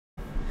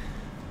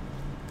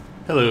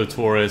Hello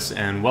Taurus,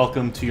 and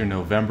welcome to your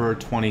November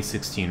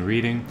 2016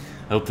 reading.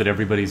 I hope that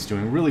everybody's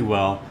doing really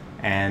well,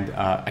 and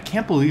I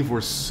can't believe we're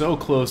so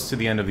close to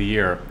the end of the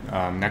year.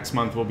 Next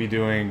month we'll be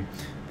doing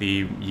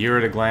the year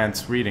at a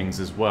glance readings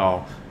as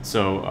well,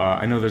 so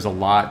I know there's a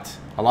lot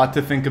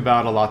to think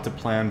about, a lot to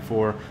plan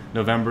for.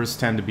 Novembers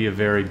tend to be a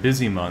very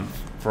busy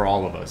month for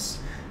all of us.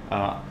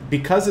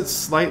 Because it's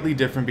slightly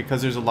different,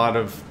 because there's a lot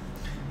of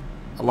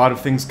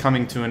things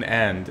coming to an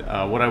end.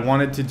 What I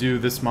wanted to do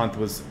this month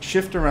was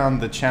shift around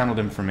the channeled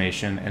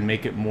information and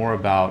make it more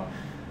about,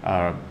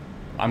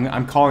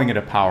 I'm calling it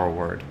a power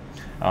word,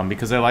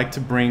 because I like to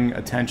bring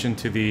attention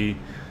to the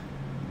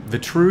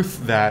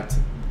truth that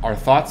our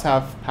thoughts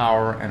have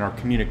power and our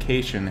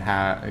communication,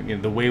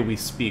 the way we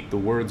speak, the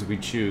words we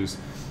choose,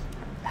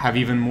 have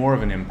even more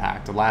of an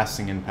impact, a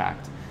lasting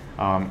impact.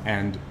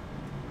 And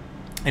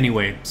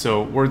anyway,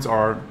 so words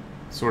are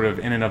sort of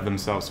in and of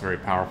themselves very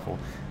powerful.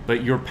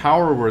 But your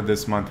power word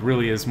this month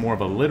really is more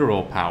of a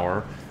literal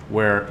power,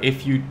 where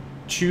if you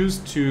choose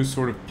to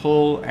sort of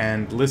pull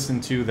and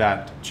listen to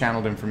that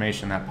channeled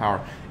information, that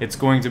power, it's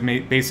going to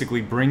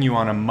basically bring you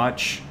on a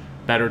much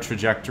better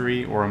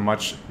trajectory, or a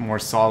much more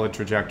solid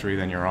trajectory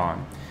than you're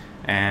on.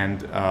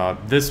 And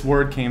this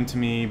word came to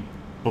me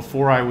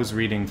before I was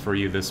reading for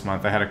you this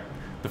month.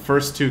 The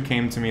first two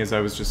came to me as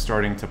I was just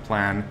starting to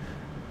plan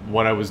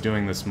what I was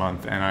doing this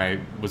month, and I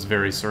was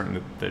very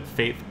certain that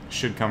faith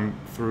should come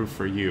through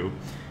for you.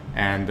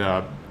 And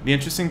the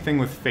interesting thing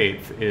with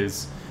faith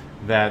is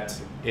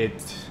that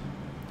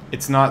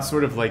it's not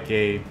sort of like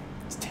a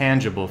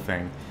tangible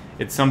thing.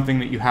 It's something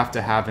that you have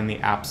to have in the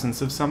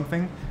absence of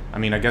something. I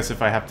mean, I guess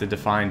if I have to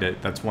define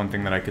it, that's one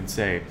thing that I could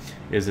say,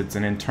 is it's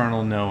an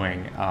internal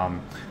knowing,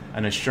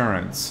 an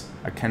assurance,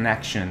 a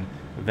connection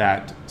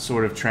that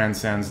sort of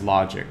transcends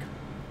logic.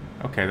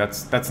 Okay,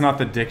 that's not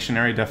the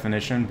dictionary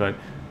definition, but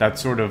that's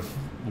sort of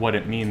what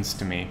it means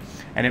to me.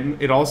 And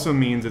it also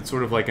means it's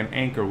sort of like an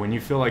anchor. When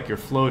you feel like you're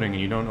floating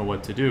and you don't know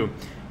what to do,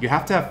 you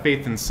have to have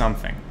faith in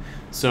something.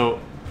 So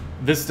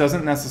this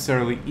doesn't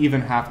necessarily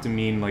even have to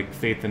mean like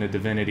faith in a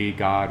divinity,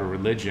 God, or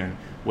religion.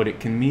 What it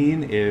can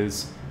mean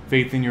is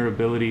faith in your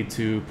ability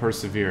to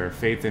persevere,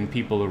 faith in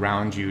people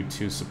around you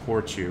to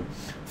support you,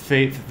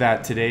 faith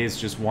that today is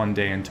just one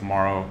day and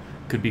tomorrow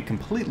could be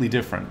completely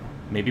different.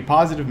 Maybe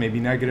positive, maybe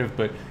negative,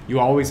 but you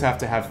always have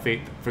to have faith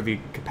for the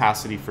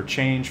capacity for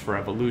change, for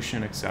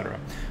evolution, etc.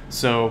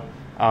 So,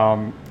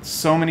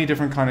 so many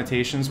different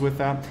connotations with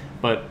that,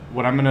 but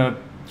what I'm going to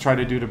try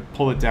to do to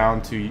pull it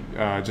down to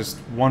just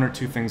one or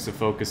two things to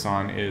focus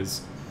on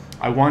is,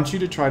 I want you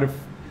to try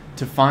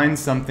to find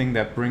something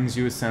that brings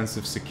you a sense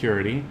of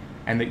security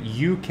and that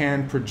you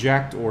can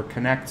project or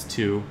connect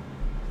to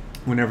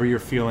whenever you're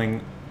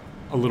feeling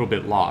a little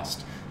bit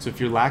lost. So if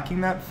you're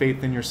lacking that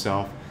faith in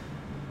yourself,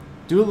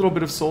 do a little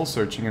bit of soul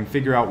searching and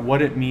figure out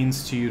what it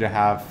means to you to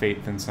have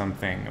faith in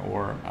something,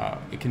 or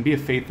it can be a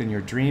faith in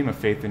your dream, a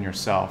faith in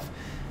yourself.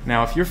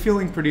 Now, if you're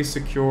feeling pretty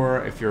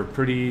secure, if you're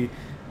pretty,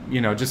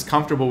 just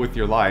comfortable with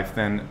your life,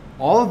 then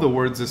all of the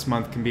words this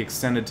month can be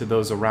extended to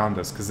those around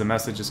us, because the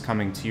message is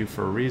coming to you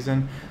for a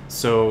reason.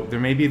 So there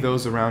may be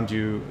those around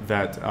you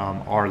that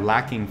are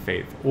lacking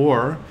faith,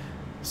 or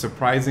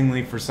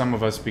surprisingly for some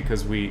of us,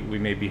 because we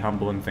may be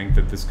humble and think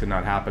that this could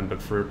not happen,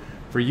 but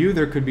for you,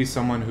 there could be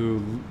someone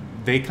who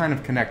they kind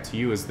of connect to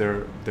you as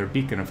their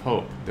beacon of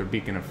hope, their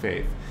beacon of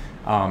faith.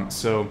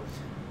 So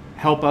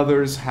help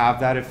others have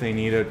that if they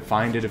need it,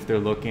 find it if they're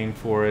looking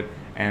for it,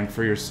 and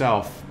for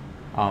yourself,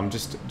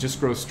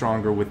 just grow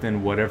stronger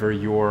within whatever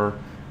your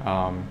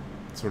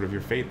sort of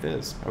your faith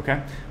is,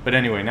 okay? But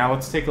anyway, now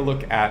let's take a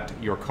look at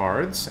your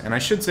cards. And I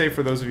should say,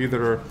 for those of you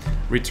that are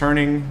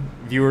returning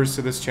viewers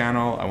to this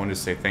channel, I want to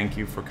say thank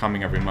you for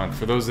coming every month.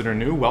 For those that are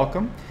new,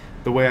 welcome.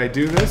 The way I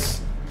do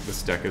this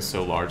deck is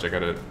so large, I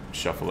gotta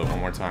shuffle it one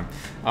more time.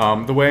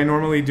 The way I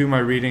normally do my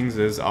readings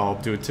is I'll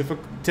do a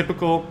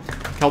typical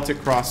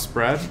Celtic cross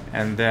spread,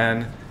 and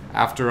then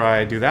after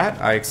I do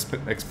that, I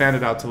expand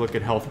it out to look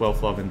at health,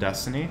 wealth, love, and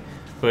destiny.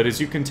 But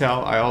as you can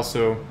tell, I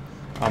also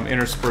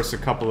intersperse a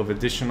couple of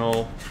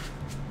additional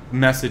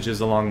messages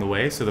along the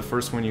way. So the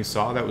first one you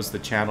saw, that was the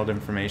channeled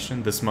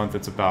information. This month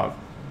it's about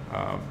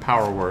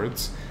power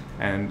words,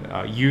 and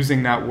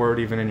using that word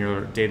even in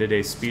your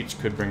day-to-day speech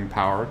could bring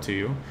power to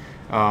you.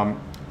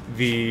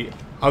 The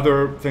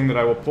other thing that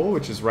I will pull,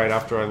 which is right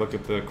after I look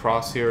at the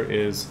cross here,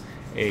 is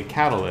a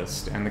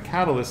catalyst. And the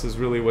catalyst is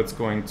really what's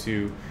going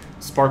to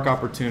spark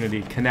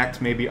opportunity,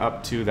 connect maybe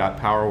up to that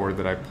power word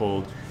that I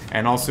pulled,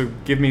 and also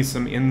give me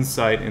some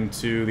insight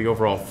into the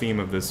overall theme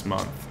of this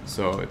month.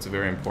 So it's a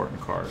very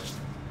important card.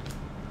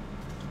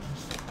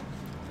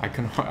 I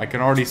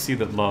can already see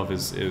that love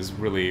is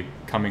really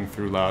coming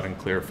through loud and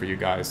clear for you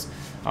guys.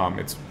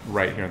 It's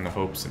right here in the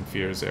hopes and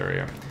fears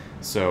area.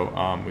 So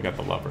we got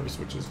the lovers,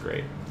 which is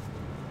great.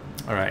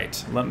 All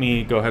right, let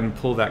me go ahead and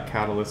pull that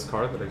catalyst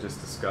card that I just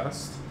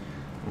discussed.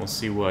 And we'll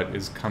see what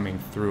is coming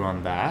through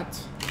on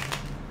that.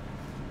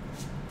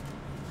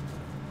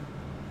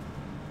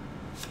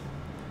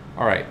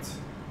 All right,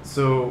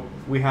 so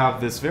we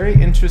have this very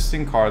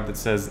interesting card that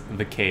says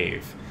the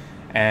cave.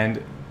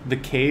 And the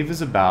cave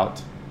is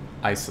about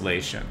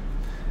isolation,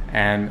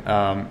 and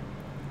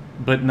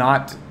but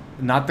not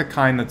the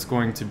kind that's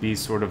going to be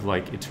sort of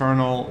like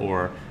eternal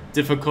or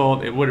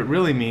difficult. What it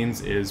really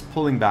means is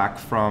pulling back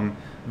from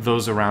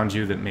those around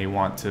you that may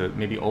want to,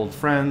 maybe old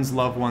friends,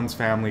 loved ones,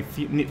 family,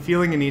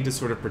 feeling a need to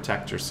sort of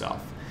protect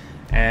yourself.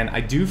 And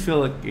I do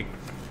feel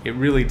it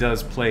really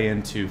does play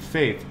into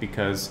faith,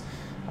 because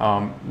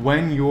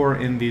when you're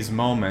in these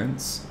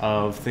moments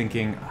of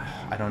thinking,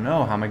 I don't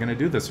know, how am I going to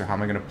do this, or how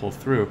am I going to pull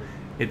through?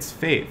 It's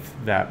faith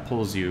that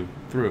pulls you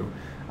through.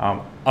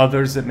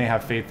 Others that may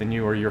have faith in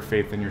you, or your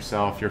faith in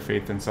yourself, your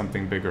faith in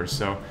something bigger.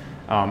 So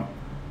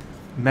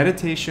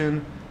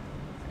meditation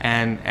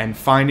and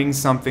finding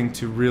something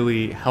to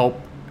really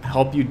help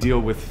you deal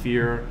with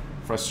fear,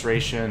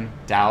 frustration,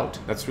 doubt.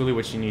 That's really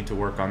what you need to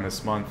work on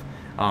this month.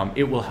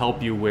 It will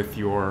help you with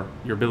your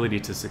ability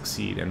to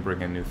succeed and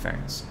bring in new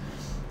things.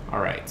 All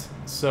right,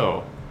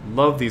 so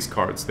love these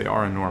cards. They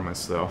are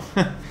enormous though.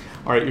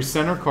 All right, your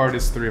center card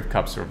is Three of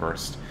Cups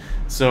reversed.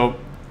 So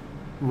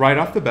right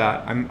off the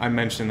bat, I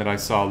mentioned that I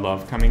saw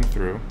love coming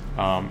through.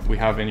 We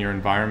have in your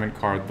environment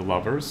card the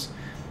Lovers.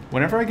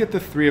 Whenever I get the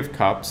Three of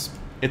Cups,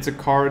 it's a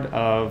card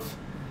of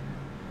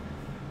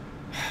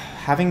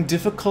having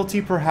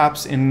difficulty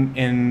perhaps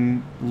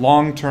in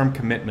long-term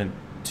commitment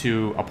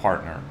to a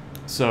partner.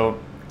 So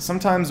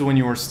sometimes when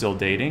you are still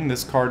dating,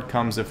 this card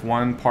comes if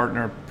one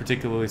partner,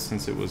 particularly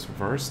since it was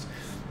reversed,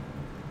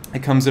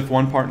 it comes if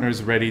one partner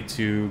is ready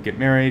to get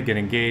married, get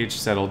engaged,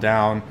 settle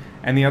down,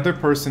 and the other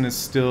person is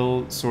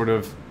still sort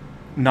of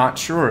not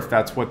sure if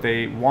that's what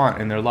they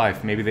want in their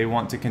life. Maybe they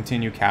want to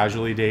continue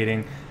casually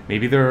dating.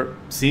 Maybe they're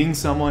seeing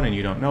someone and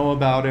you don't know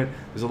about it.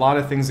 There's a lot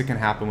of things that can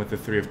happen with the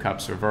Three of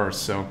Cups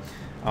reversed. So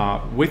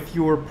with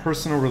your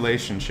personal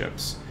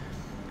relationships,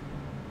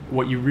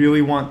 what you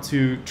really want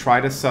to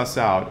try to suss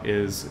out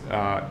is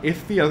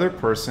if the other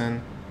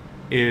person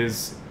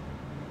is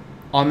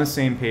on the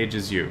same page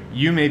as you.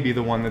 You may be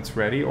the one that's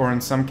ready, or in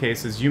some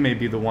cases, you may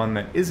be the one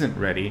that isn't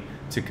ready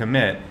to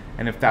commit.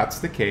 And if that's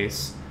the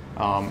case,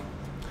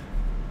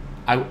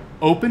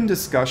 open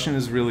discussion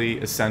is really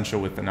essential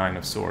with the Nine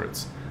of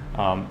Swords.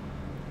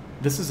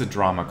 This is a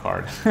drama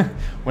card.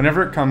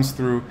 Whenever it comes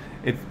through,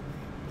 if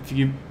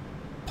you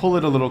pull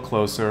it a little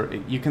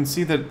closer, you can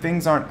see that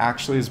things aren't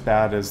actually as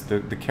bad as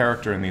the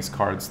character in these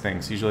cards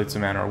thinks. Usually it's a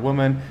man or a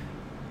woman,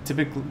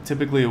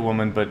 typically a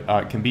woman, but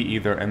it can be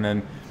either. And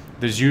then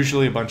there's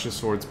usually a bunch of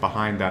swords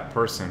behind that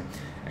person.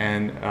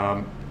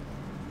 And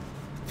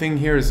thing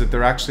here is that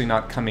they're actually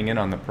not coming in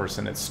on the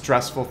person. It's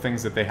stressful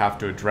things that they have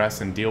to address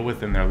and deal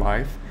with in their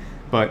life,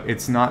 but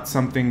it's not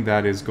something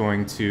that is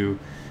going to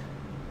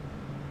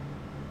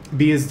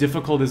be as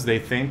difficult as they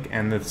think.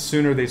 And the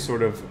sooner they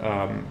sort of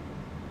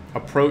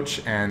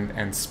approach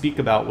and speak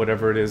about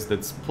whatever it is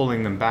that's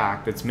pulling them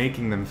back, that's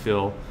making them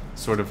feel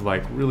sort of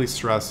like really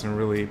stressed and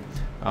really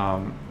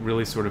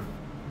really sort of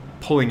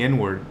pulling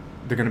inward,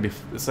 they're going to be,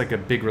 it's like a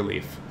big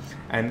relief.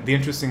 And the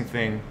interesting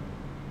thing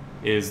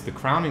is the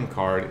crowning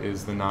card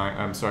is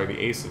the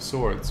Ace of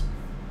Swords,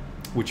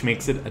 which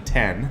makes it a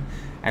 10.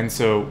 And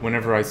so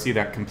whenever I see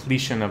that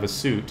completion of a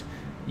suit,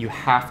 you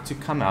have to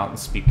come out and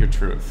speak your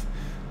truth.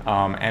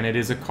 And it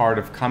is a card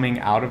of coming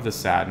out of the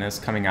sadness,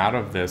 coming out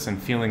of this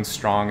and feeling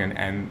strong,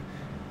 and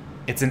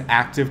it's an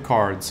active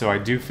card. So I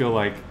do feel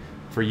like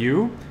for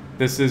you,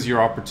 this is your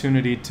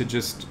opportunity to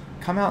just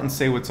come out and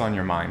say what's on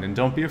your mind, and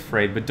don't be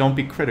afraid, but don't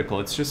be critical.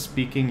 It's just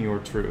speaking your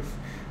truth.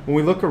 When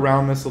we look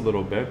around this a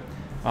little bit,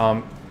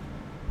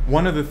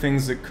 one of the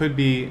things that could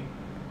be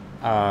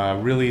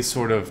really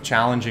sort of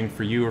challenging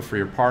for you or for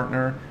your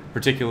partner,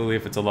 particularly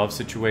if it's a love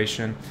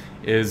situation,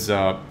 is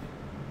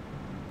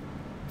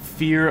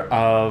fear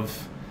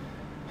of,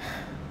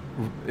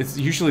 it's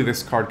usually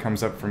this card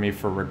comes up for me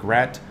for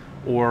regret,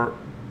 or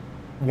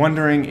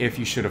wondering if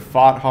you should have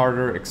fought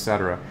harder,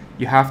 etc.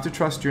 You have to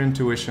trust your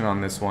intuition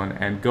on this one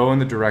and go in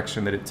the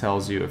direction that it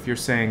tells you. If you're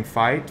saying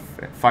fight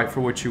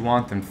for what you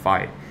want, then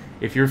fight.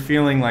 If you're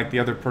feeling like the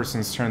other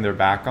person's turned their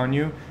back on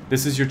you,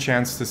 this is your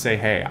chance to say,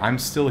 hey, I'm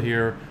still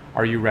here.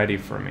 Are you ready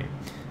for me?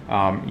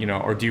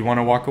 Or do you want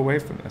to walk away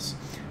from this?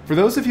 For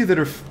those of you that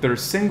are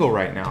single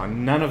right now,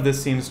 and none of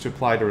this seems to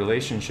apply to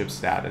relationship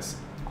status,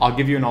 I'll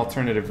give you an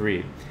alternative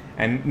read.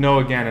 And no,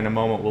 again, in a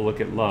moment, we'll look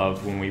at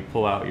love when we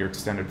pull out your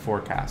extended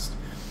forecast.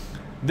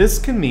 This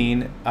can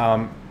mean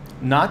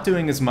not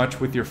doing as much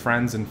with your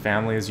friends and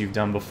family as you've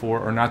done before,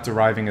 or not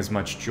deriving as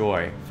much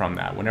joy from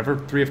that. Whenever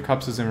Three of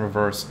Cups is in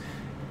reverse,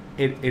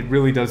 it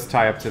really does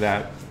tie up to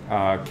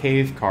that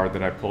cave card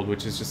that I pulled,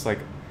 which is just like,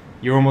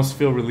 you almost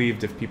feel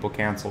relieved if people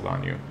canceled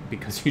on you,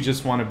 because you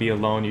just want to be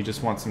alone. You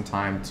just want some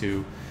time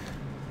to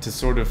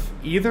sort of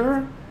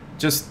either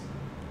just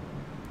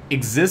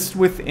exist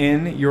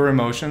within your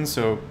emotions.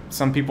 So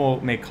some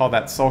people may call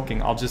that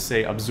sulking. I'll just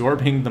say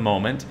absorbing the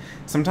moment.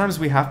 Sometimes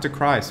we have to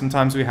cry.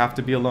 Sometimes we have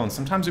to be alone.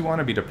 Sometimes we want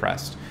to be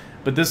depressed.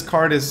 But this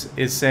card is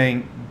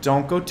saying,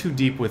 don't go too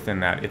deep within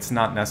that. It's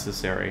not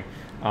necessary.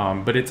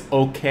 But it's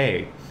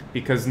okay,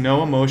 because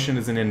no emotion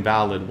is an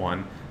invalid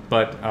one.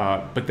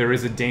 But there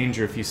is a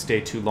danger if you stay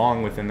too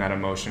long within that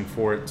emotion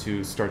for it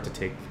to start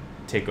to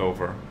take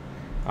over.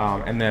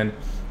 And then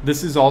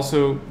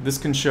this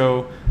can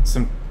show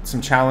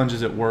some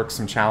challenges at work,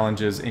 some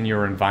challenges in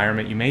your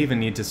environment. You may even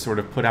need to sort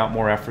of put out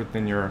more effort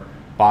than your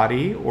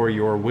body or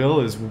your will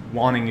is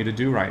wanting you to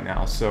do right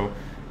now. So,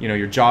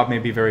 your job may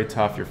be very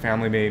tough, your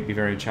family may be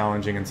very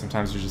challenging, and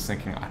sometimes you're just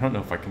thinking, I don't know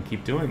if I can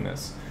keep doing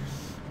this.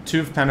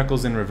 Two of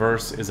Pentacles in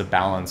reverse is a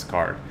balance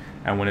card.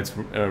 And when it's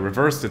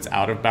reversed, it's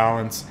out of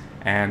balance.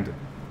 And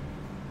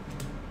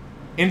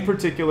in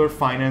particular,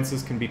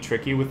 finances can be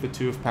tricky with the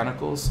Two of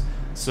Pentacles.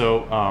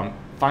 So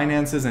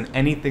finances and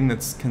anything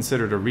that's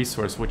considered a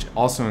resource, which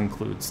also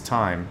includes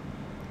time.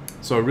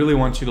 So I really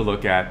want you to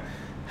look at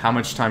how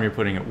much time you're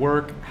putting at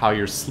work, how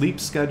your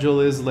sleep schedule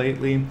is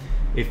lately.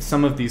 If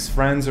some of these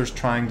friends are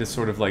trying to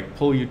sort of like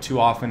pull you too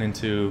often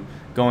into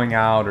going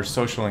out or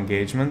social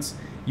engagements,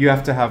 you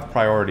have to have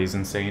priorities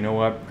and say, you know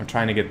what, I'm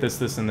trying to get this,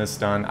 this, and this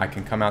done. I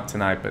can come out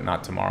tonight, but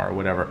not tomorrow, or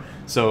whatever.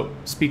 So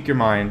speak your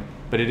mind,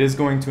 but it is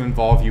going to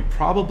involve you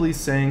probably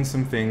saying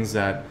some things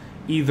that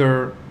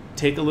either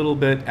take a little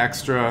bit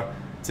extra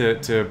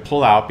to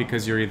pull out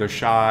because you're either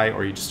shy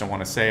or you just don't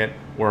want to say it,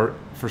 or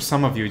for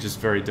some of you, just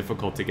very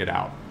difficult to get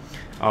out.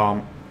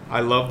 I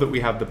love that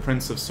we have the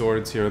Prince of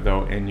Swords here,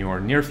 though, in your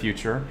near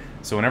future.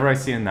 So whenever I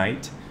see a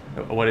knight,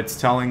 what it's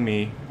telling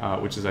me,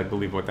 which is I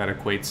believe what that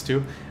equates to,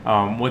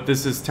 what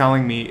this is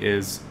telling me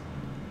is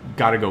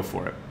gotta go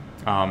for it.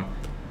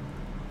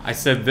 I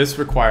said this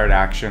required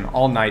action.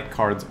 All knight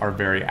cards are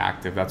very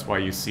active. That's why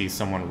you see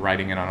someone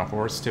riding in on a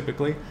horse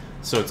typically.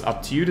 So it's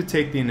up to you to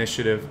take the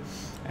initiative.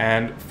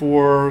 And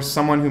for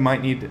someone who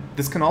might need,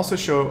 this can also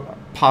show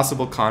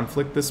possible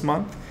conflict this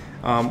month.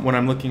 When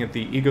I'm looking at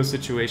the ego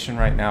situation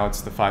right now, it's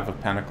the Five of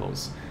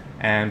Pentacles.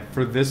 And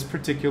for this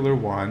particular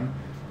one,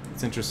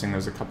 it's interesting,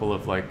 there's a couple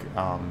of like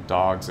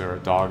dogs, or a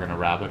dog and a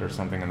rabbit or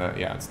something, and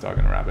yeah, it's a dog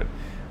and a rabbit.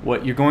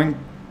 What you're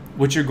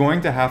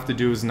going to have to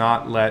do is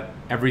not let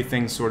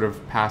everything sort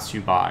of pass you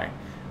by.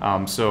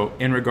 So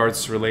in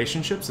regards to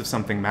relationships, if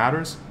something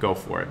matters, go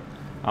for it.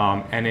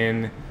 And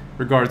in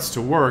regards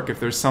to work,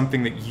 if there's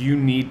something that you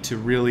need to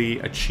really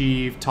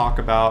achieve, talk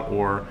about,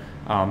 or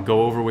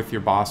go over with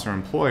your boss or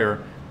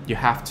employer, you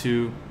have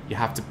to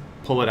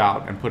pull it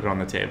out and put it on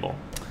the table.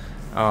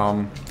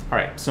 All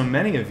right, so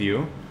many of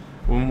you,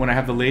 when I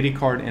have the Lady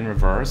card in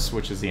reverse,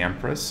 which is the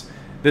Empress,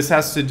 this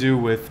has to do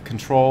with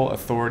control,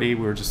 authority.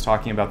 We were just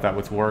talking about that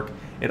with work.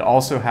 It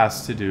also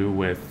has to do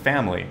with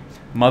family,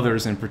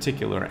 mothers in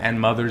particular, and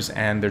mothers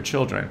and their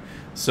children.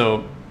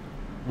 So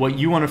what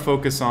you want to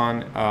focus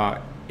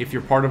on, if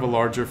you're part of a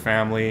larger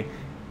family,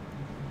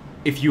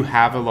 if you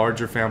have a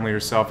larger family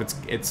yourself,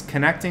 it's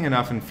connecting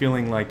enough and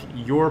feeling like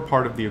you're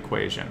part of the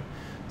equation.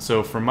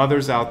 So for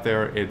mothers out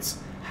there, it's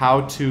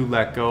how to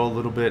let go a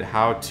little bit,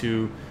 how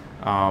to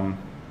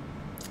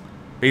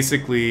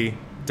basically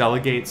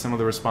delegate some of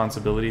the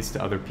responsibilities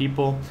to other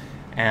people.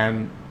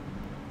 And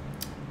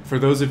for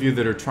those of you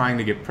that are trying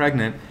to get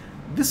pregnant,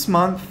 this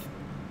month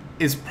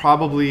is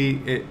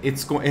probably,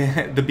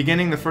 the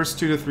beginning, the first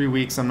 2 to 3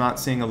 weeks, I'm not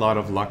seeing a lot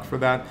of luck for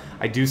that.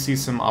 I do see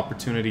some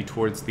opportunity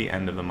towards the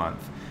end of the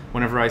month.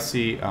 Whenever I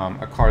see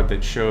a card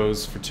that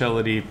shows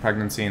fertility,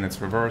 pregnancy, and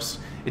it's reversed,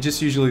 it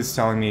just usually is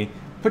telling me,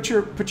 put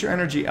your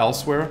energy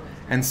elsewhere,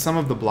 and some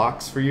of the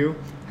blocks for you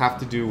have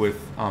to do with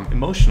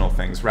emotional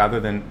things rather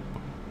than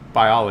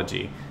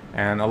biology.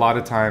 And a lot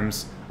of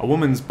times, a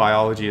woman's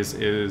biology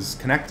is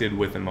connected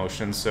with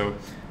emotions. So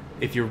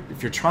if you're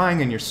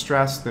trying and you're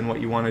stressed, then what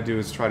you want to do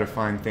is try to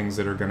find things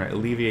that are going to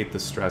alleviate the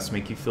stress,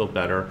 make you feel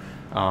better.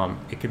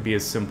 It could be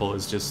as simple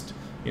as just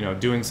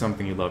doing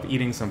something you love,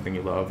 eating something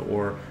you love,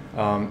 or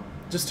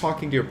just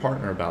talking to your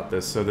partner about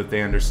this so that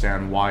they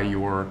understand why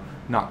you're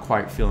not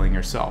quite feeling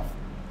yourself.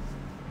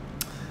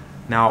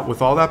 Now,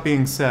 with all that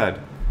being said,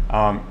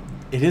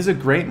 it is a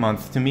great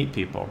month to meet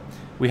people.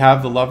 We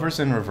have the Lovers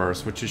in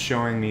reverse, which is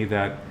showing me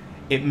that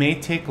it may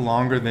take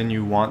longer than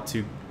you want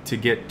to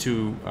get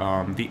to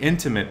the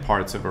intimate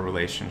parts of a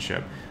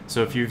relationship.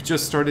 So if you've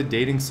just started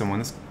dating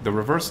someone, the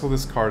reversal of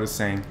this card is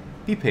saying,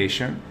 be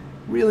patient,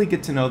 really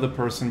get to know the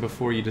person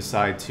before you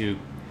decide to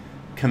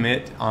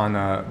commit on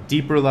a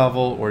deeper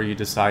level, or you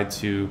decide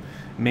to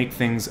make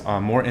things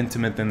more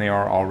intimate than they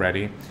are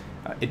already.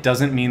 It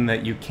doesn't mean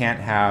that you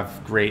can't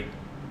have great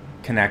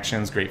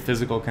connections, great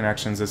physical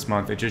connections this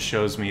month. It just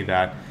shows me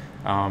that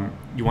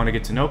you want to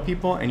get to know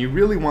people, and you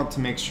really want to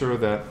make sure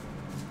that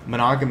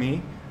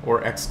monogamy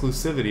or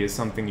exclusivity is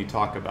something you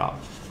talk about.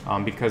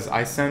 Because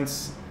I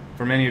sense,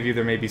 for many of you,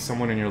 there may be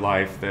someone in your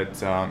life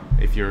that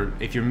if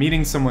you're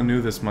meeting someone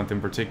new this month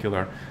in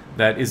particular,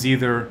 that is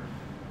either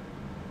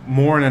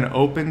more in an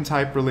open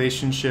type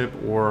relationship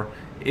or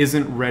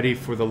isn't ready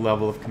for the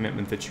level of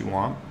commitment that you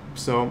want.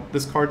 So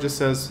this card just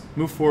says,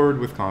 move forward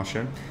with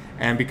caution.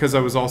 And because I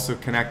was also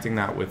connecting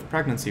that with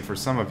pregnancy for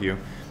some of you,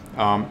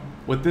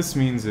 what this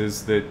means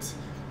is that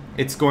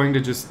it's going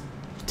to just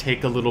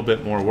take a little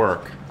bit more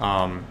work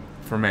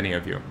for many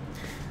of you.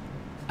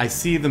 I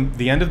see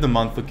the end of the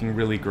month looking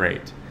really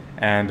great.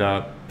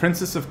 And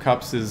Princess of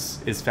Cups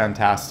is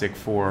fantastic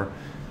for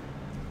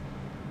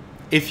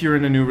if you're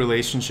in a new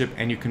relationship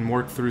and you can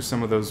work through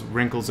some of those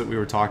wrinkles that we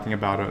were talking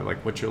about,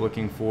 like what you're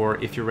looking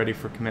for, if you're ready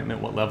for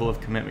commitment, what level of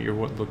commitment you're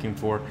looking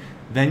for,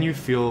 then you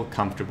feel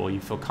comfortable,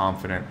 you feel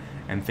confident,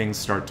 and things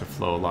start to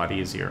flow a lot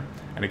easier.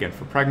 And again,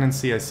 for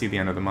pregnancy, I see the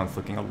end of the month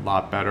looking a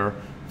lot better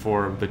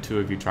for the two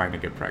of you trying to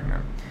get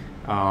pregnant.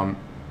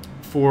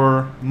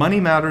 For money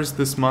matters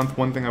this month,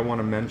 one thing I want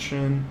to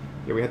mention,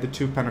 yeah, we had the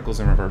 2 of Pentacles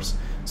in reverse.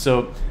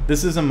 So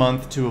this is a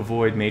month to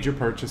avoid major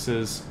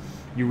purchases.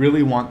 You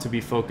really want to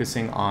be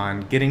focusing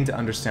on getting to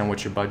understand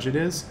what your budget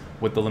is,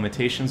 what the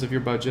limitations of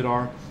your budget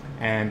are,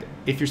 and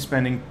if your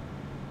spending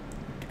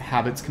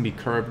habits can be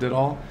curbed at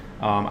all,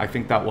 I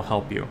think that will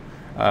help you.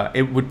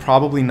 It would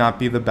probably not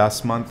be the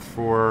best month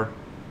for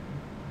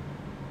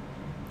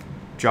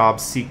job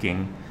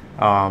seeking,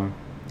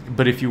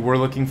 but if you were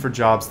looking for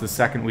jobs, the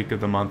second week of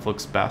the month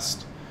looks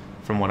best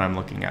from what I'm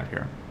looking at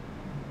here.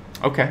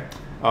 Okay.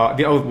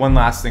 One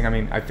last thing. I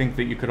mean, I think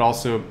that you could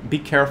also be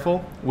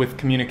careful with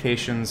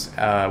communications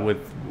with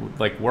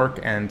like work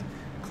and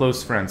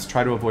close friends.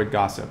 Try to avoid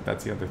gossip.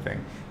 That's the other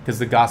thing, because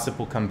the gossip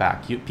will come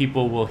back.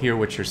 People will hear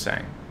what you're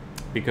saying,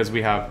 because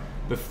we have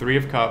the 3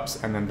 of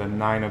Cups and then the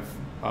 9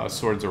 of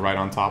Swords are right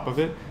on top of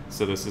it.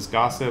 So this is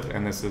gossip,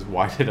 and this is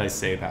why did I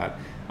say that?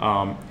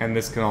 And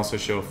this can also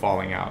show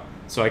falling out.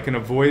 So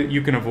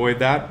you can avoid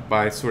that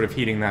by sort of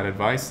heeding that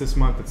advice this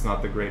month. It's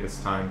not the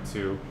greatest time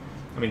to.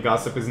 I mean,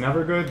 gossip is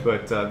never good,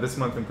 but this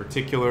month in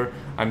particular,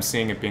 I'm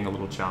seeing it being a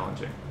little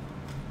challenging.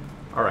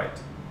 All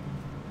right.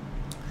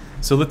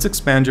 So let's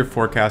expand your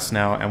forecast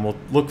now, and we'll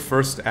look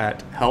first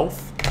at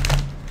health.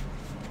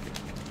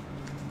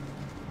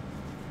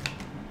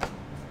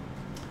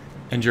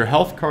 And your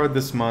health card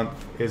this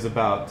month is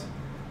about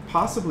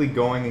possibly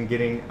going and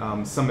getting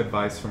some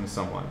advice from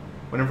someone.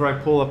 Whenever I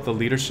pull up the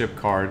leadership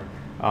card,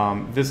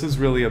 this is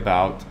really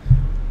about,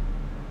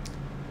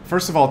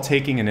 first of all,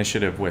 taking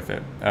initiative with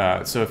it.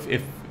 So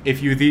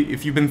if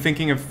you've been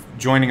thinking of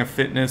joining a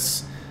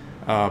fitness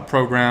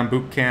program,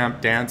 boot camp,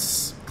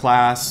 dance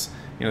class,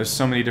 there's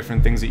so many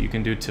different things that you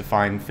can do to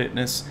find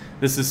fitness.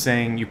 This is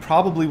saying you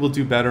probably will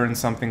do better in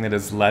something that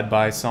is led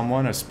by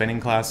someone, a spinning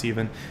class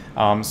even.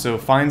 So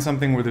find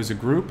something where there's a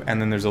group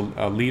and then there's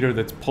a leader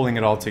that's pulling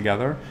it all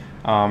together,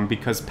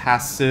 because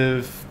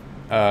passive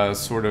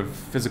sort of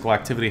physical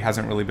activity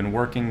hasn't really been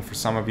working for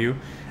some of you.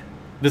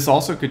 This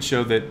also could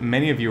show that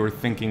many of you are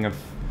thinking of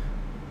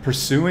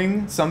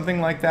pursuing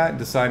something like that,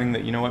 deciding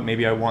that, you know what,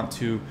 maybe I want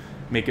to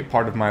make it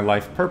part of my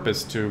life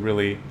purpose to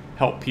really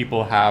help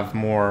people have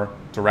more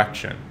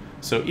direction.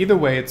 So either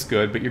way, it's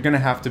good, but you're going to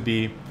have to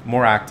be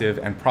more active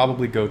and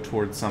probably go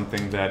towards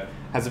something that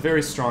has a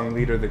very strong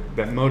leader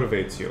that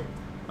motivates you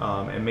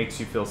and makes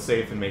you feel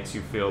safe and makes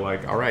you feel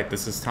like, all right,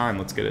 this is time,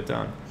 let's get it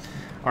done.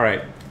 All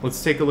right,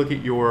 let's take a look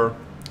at your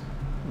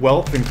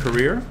wealth and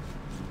career.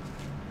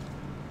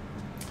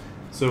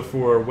 So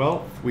for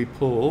wealth, we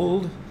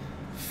pulled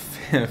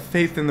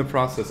faith in the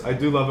process. I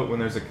do love it when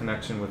there's a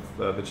connection with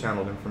the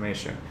channeled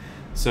information.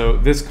 So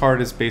this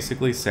card is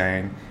basically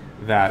saying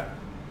that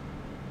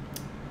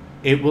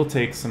it will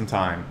take some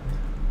time.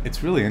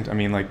 It's really, I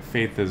mean, like,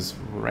 faith is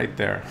right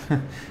there.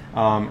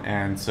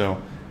 And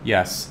so,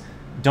 yes,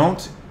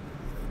 don't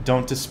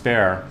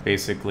despair,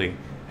 basically.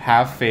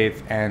 Have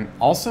faith, and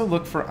also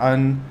look for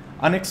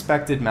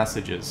unexpected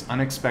messages,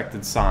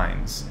 unexpected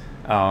signs.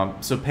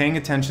 So paying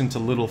attention to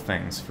little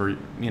things for,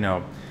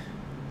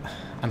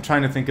 I'm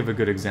trying to think of a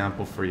good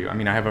example for you. I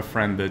mean, I have a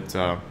friend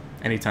that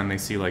anytime they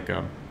see like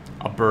a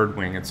bird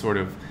wing, it's sort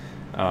of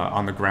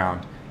on the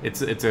ground.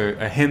 It's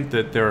a hint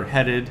that they're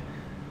headed,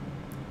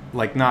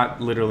 like,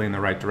 not literally in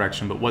the right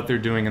direction, but what they're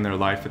doing in their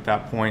life at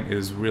that point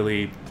is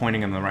really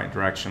pointing in the right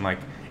direction. Like,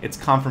 it's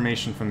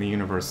confirmation from the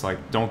universe,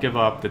 like, don't give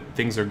up, that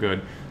things are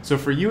good. So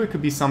for you, it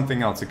could be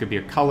something else. It could be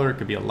a color, it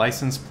could be a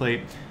license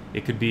plate,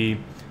 it could be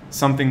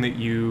something that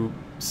you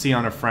see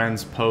on a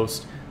friend's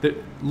post.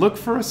 Look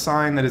for a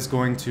sign that is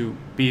going to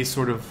be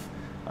sort of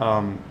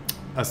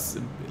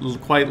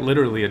quite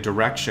literally a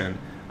direction,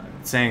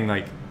 saying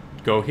like,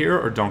 go here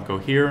or don't go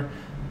here.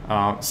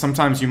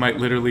 Sometimes you might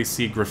literally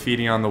see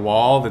graffiti on the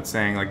wall that's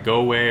saying like, go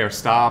away or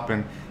stop,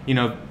 and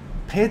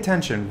pay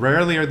attention.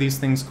 Rarely are these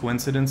things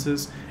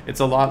coincidences. It's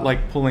a lot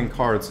like pulling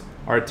cards.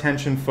 Our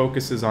attention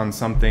focuses on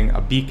something,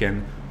 a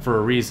beacon, for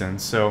a reason.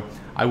 So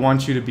I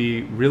want you to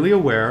be really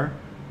aware.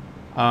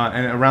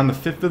 And around the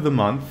 5th of the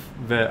month,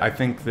 I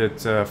think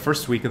that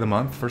first week of the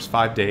month, first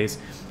 5 days,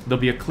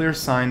 there'll be a clear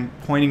sign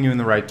pointing you in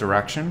the right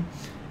direction.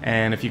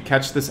 And if you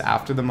catch this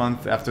after the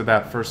month, after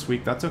that first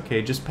week, that's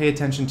okay. Just pay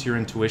attention to your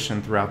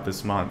intuition throughout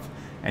this month,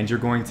 and you're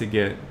going to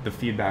get the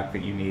feedback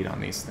that you need on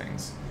these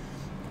things.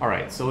 All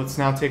right, so let's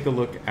now take a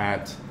look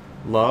at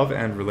love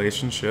and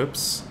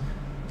relationships.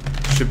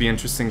 Should be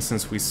interesting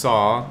since we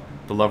saw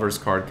the Lover's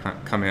card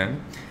come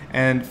in.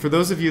 And for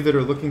those of you that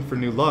are looking for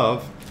new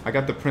love, I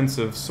got the Prince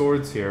of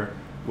Swords here,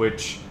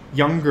 which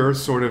younger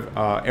sort of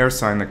air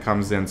sign that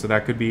comes in. So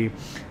that could be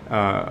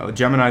a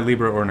Gemini,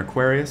 Libra, or an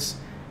Aquarius.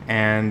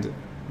 And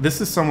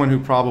this is someone who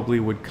probably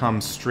would come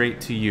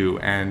straight to you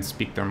and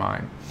speak their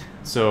mind.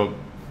 So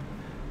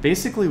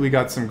basically we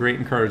got some great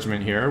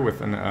encouragement here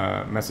with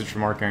a message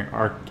from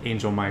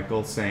Archangel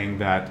Michael saying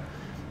that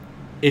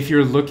if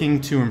you're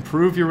looking to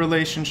improve your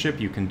relationship,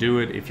 you can do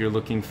it. If you're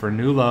looking for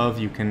new love,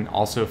 you can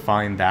also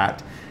find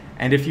that.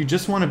 And if you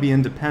just want to be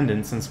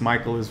independent, since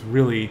Michael is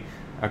really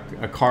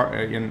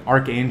an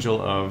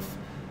archangel of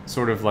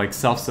sort of like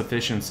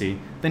self-sufficiency,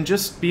 then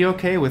just be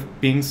okay with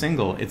being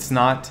single.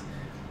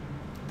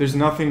 There's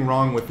nothing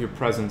wrong with your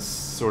present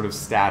sort of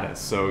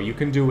status. So you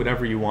can do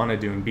whatever you want to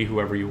do and be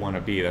whoever you want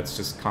to be. That's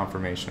just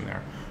confirmation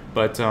there.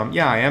 But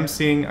yeah, I am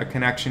seeing a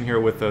connection here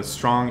with a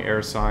strong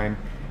air sign,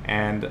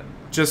 and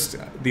just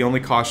the only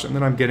caution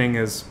that I'm getting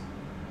is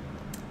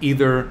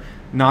either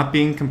not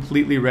being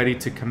completely ready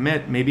to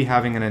commit, maybe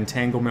having an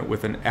entanglement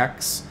with an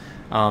ex.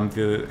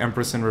 The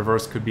Empress in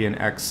reverse could be an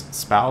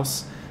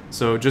ex-spouse.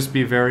 So just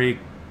be very,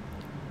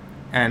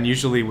 and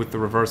usually with the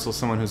reversal,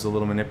 someone who's a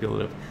little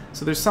manipulative.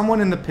 So there's someone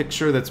in the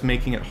picture that's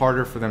making it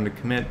harder for them to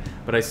commit,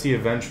 but I see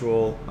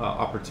eventual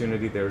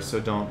opportunity there, so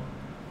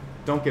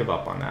don't give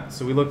up on that.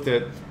 So we looked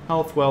at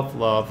health, wealth,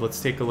 love.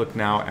 Let's take a look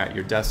now at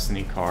your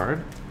destiny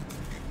card.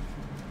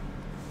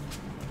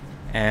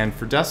 And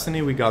for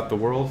destiny, we got the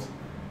World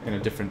in a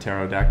different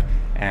tarot deck.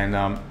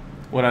 And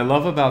what I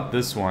love about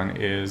this one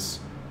is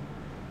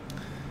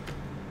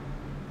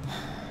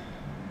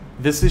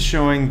this is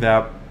showing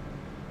that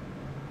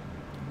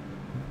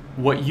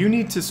what you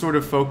need to sort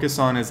of focus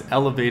on is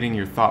elevating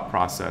your thought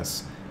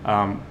process,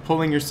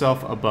 pulling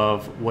yourself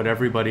above what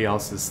everybody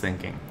else is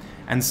thinking.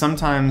 And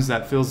sometimes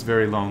that feels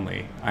very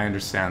lonely. I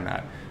understand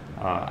that.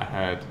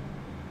 I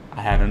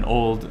had an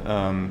old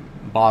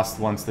boss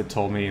once that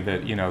told me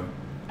that, you know,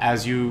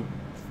 as you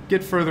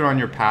get further on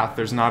your path,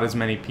 there's not as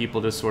many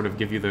people to sort of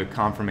give you the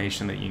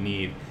confirmation that you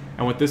need.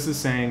 And what this is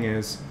saying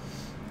is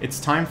it's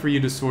time for you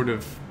to sort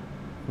of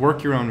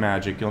work your own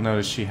magic. You'll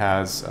notice she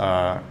has,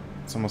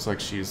 it's almost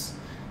like she's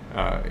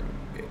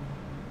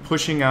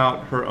pushing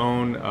out her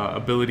own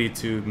ability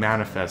to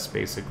manifest,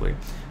 basically.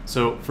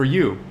 So for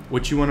you,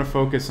 what you want to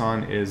focus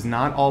on is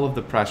not all of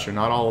the pressure,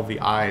 not all of the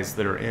eyes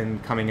that are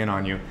coming in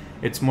on you.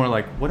 It's more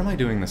like, what am I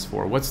doing this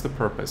for? What's the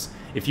purpose?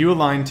 If you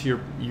align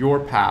to your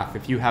path,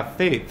 if you have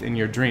faith in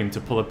your dream,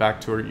 to pull it back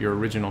to your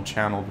original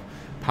channeled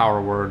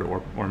power word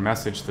or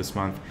message this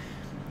month,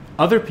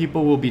 other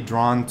people will be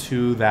drawn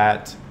to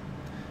that.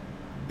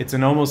 It's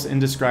an almost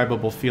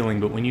indescribable feeling,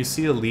 but when you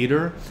see a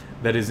leader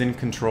that is in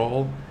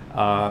control,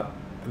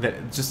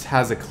 that just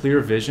has a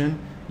clear vision,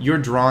 you're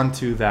drawn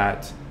to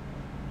that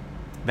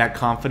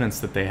confidence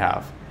that they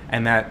have,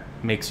 and that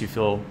makes you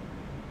feel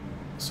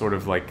sort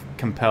of like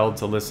compelled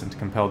to listen,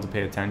 compelled to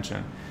pay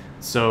attention.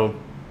 So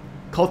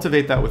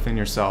cultivate that within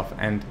yourself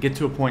and get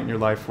to a point in your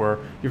life where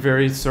you're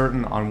very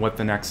certain on what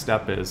the next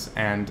step is,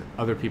 and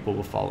other people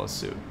will follow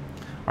suit.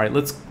 All right,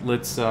 let's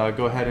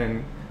go ahead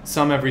and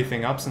sum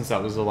everything up, since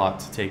that was a lot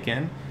to take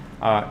in.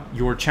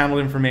 Your channel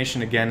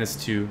information again is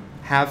to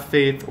have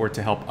faith, or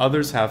to help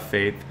others have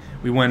faith.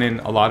 We went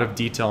in a lot of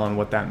detail on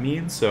what that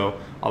means, so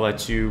I'll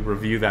let you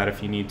review that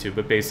if you need to,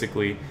 but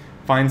basically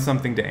find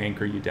something to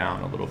anchor you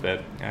down a little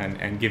bit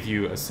and give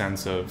you a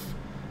sense of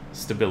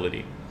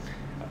stability.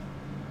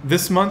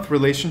 This month,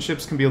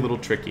 relationships can be a little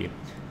tricky,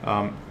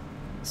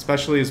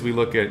 especially as we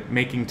look at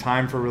making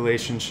time for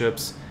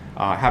relationships,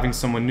 having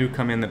someone new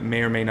come in that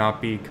may or may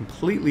not be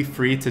completely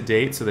free to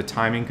date, so the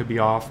timing could be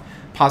off,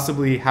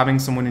 possibly having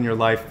someone in your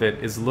life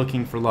that is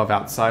looking for love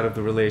outside of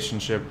the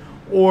relationship,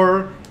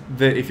 or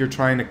that if you're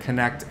trying to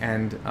connect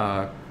and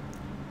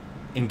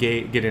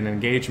get an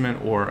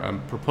engagement or a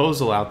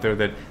proposal out there,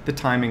 that the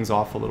timing's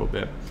off a little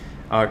bit.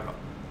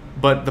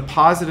 But the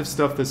positive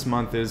stuff this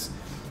month is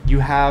you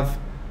have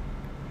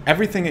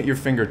everything at your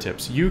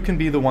fingertips. You can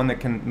be the one that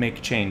can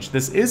make change.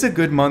 This is a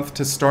good month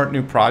to start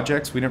new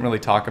projects. We didn't really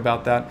talk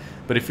about that,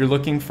 but if you're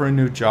looking for a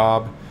new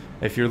job,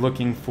 if you're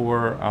looking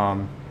for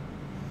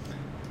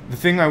the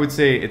thing I would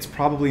say, it's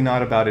probably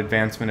not about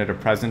advancement at a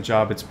present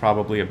job, it's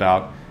probably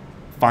about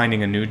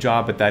finding a new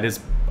job, but that is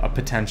a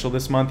potential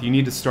this month. You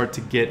need to start to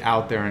get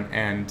out there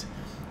and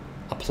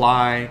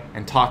apply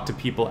and talk to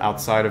people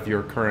outside of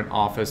your current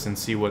office and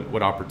see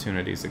what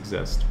opportunities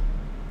exist.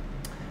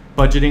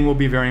 Budgeting will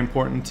be very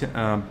important,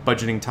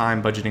 budgeting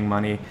time, budgeting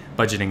money,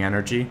 budgeting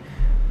energy,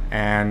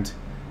 and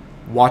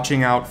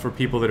watching out for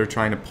people that are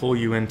trying to pull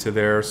you into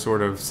their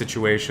sort of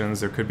situations.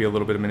 There could be a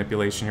little bit of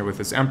manipulation here with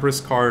this Empress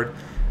card,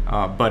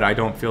 but I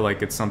don't feel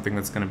like it's something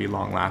that's going to be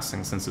long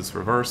lasting since it's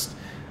reversed.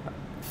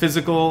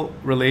 Physical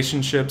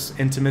relationships,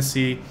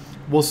 intimacy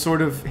will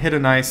sort of hit a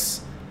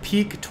nice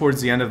peak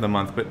towards the end of the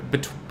month,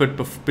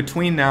 but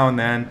between now and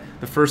then,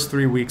 the first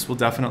 3 weeks will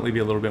definitely be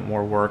a little bit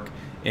more work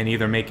in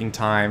either making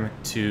time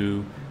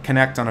to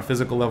connect on a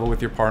physical level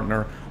with your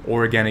partner,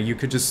 or again,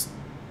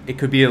 it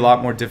could be a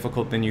lot more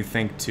difficult than you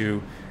think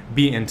to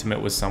be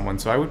intimate with someone.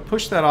 So I would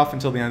push that off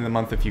until the end of the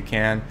month if you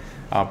can,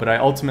 but I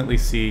ultimately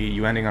see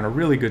you ending on a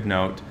really good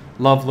note.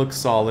 Love looks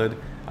solid.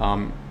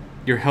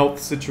 Your health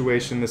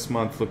situation this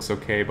month looks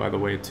okay, by the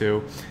way,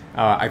 too.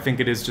 I think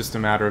it is just a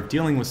matter of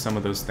dealing with some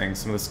of those things,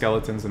 some of the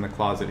skeletons in the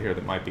closet here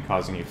that might be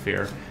causing you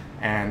fear.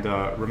 And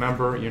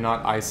remember, you're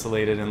not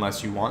isolated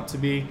unless you want to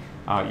be.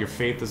 Your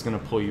faith is going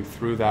to pull you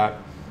through that.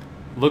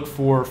 Look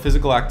for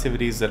physical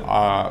activities that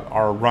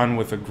are run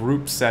with a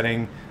group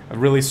setting, a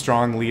really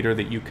strong leader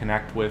that you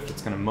connect with.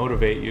 It's going to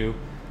motivate you.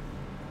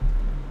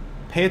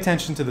 Pay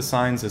attention to the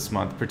signs this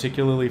month,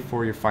 particularly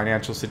for your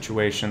financial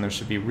situation. There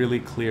should be really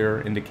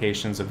clear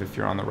indications of if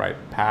you're on the right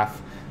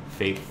path.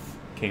 Faith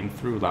came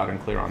through loud and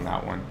clear on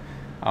that one.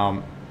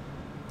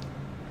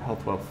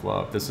 Health, wealth,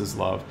 love. This is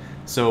love.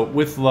 So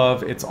with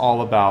love, it's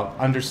all about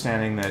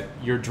understanding that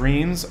your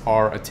dreams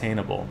are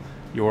attainable.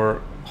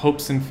 Your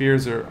hopes and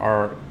fears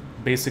are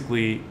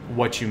basically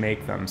what you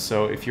make them.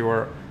 So if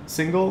you're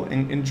single,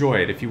 enjoy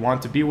it. If you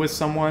want to be with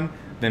someone,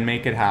 then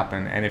make it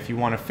happen. And if you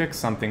want to fix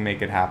something,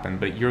 make it happen.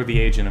 But you're the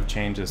agent of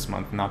change this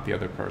month, not the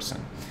other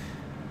person.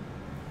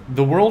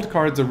 The World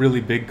card's a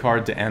really big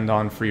card to end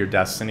on for your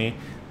destiny.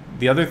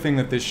 The other thing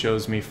that this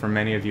shows me for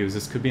many of you is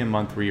this could be a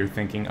month where you're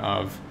thinking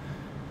of,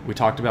 we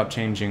talked about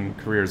changing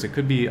careers. It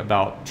could be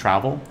about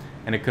travel,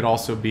 and it could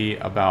also be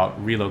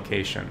about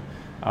relocation.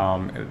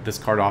 This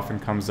card often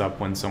comes up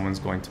when someone's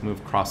going to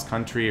move cross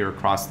country or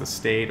across the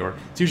state, or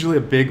it's usually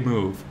a big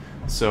move.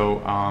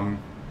 So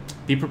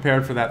be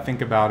prepared for that,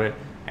 think about it,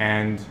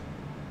 and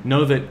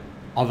know that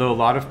although a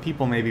lot of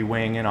people may be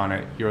weighing in on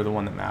it, you're the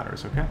one that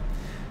matters, okay?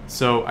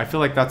 So I feel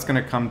like that's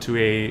gonna come to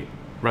a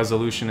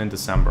resolution in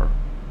December.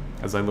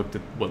 As I looked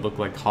at what looked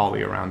like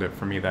holly around it,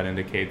 for me that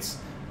indicates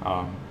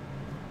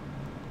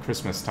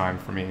Christmas time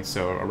for me,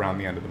 so around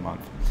the end of the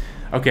month.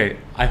 Okay,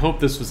 I hope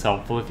this was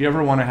helpful. If you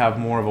ever want to have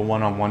more of a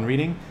one-on-one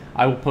reading,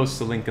 I will post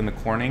a link in the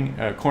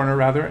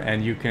corner,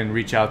 and you can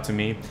reach out to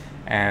me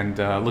and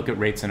look at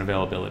rates and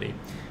availability.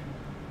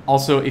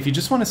 Also, if you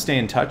just want to stay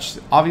in touch,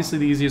 obviously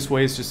the easiest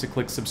way is just to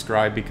click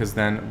subscribe, because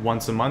then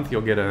once a month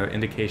you'll get an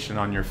indication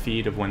on your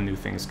feed of when new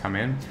things come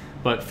in.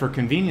 But for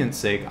convenience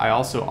sake, I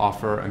also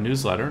offer a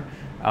newsletter,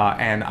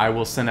 and I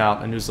will send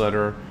out a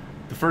newsletter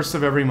the first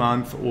of every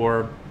month,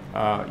 or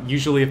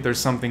usually if there's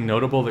something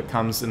notable that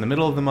comes in the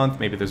middle of the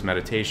month, maybe there's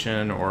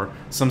meditation or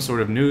some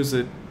sort of news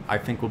that I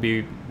think will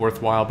be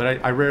worthwhile,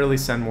 but I rarely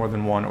send more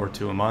than 1 or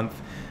 2 a month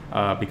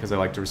because I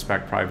like to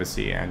respect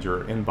privacy and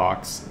your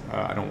inbox.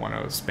 I don't want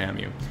to spam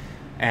you.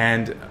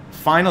 And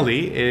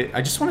finally,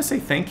 I just want to say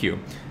thank you.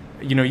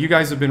 You know, you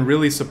guys have been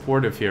really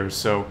supportive here,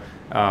 so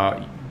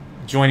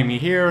joining me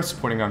here,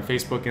 supporting on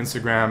Facebook,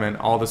 Instagram, and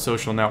all the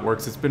social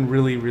networks. It's been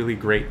really, really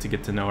great to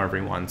get to know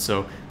everyone.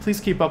 So please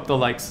keep up the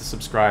likes, the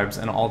subscribes,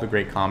 and all the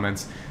great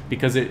comments,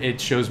 because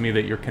it shows me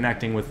that you're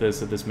connecting with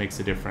this, that this makes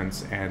a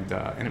difference, and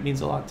it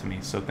means a lot to me.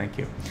 So thank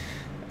you.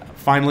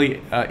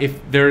 Finally,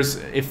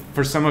 if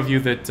for some of you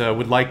that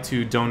would like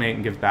to donate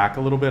and give back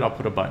a little bit, I'll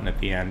put a button at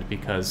the end,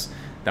 because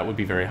that would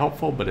be very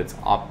helpful, but it's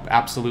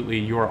absolutely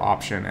your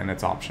option, and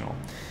it's optional.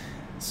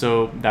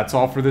 So that's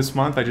all for this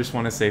month. I just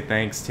want to say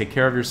thanks. Take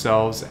care of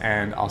yourselves,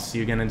 and I'll see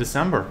you again in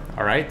December.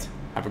 All right?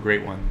 Have a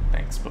great one.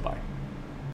 Thanks. Bye-bye.